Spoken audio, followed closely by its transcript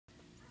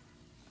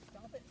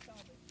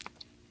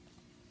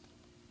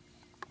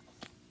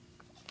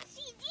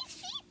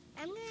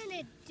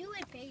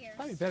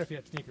Probably better if you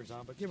had sneakers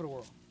on, but give it a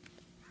whirl.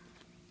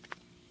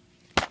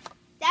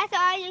 That's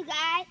all you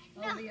got?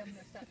 Oh, Liam,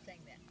 stop saying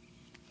that.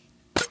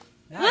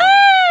 Nice.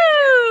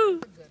 Woo!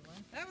 That's a good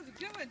one. That was a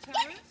good one,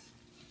 Thomas.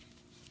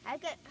 I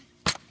got.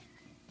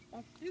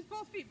 Use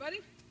both feet, buddy.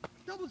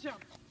 Double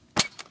jump.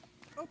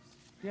 Oops.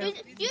 Yeah,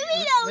 You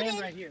land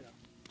reloaded. right here, though.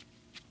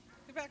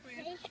 Get back,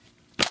 Liam.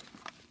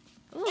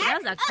 Ooh, that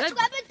was a good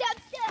one.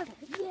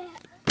 Yeah.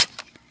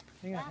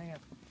 Hang on, hang on.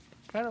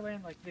 Try to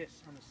land like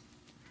this, on this,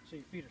 so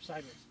your feet are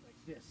sideways,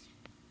 like this.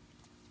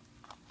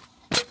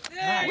 There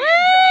Nice. you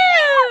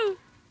Woo!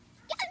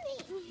 Got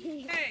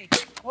me. go. Hey.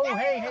 Oh,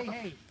 hey, hey,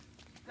 hey.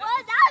 Well,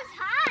 that was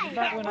high.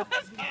 That went up,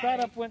 that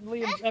up went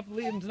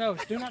Liam's nose.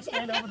 Do not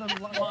stand over the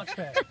launch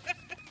pad.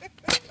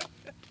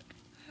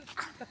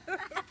 Well,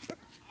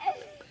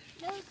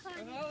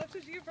 that's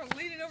what you get for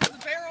leaning over the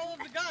barrel of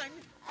the gun.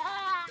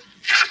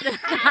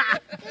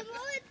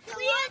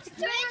 Liam's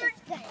turn.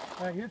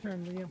 All right, your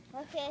turn, Liam.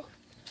 Okay.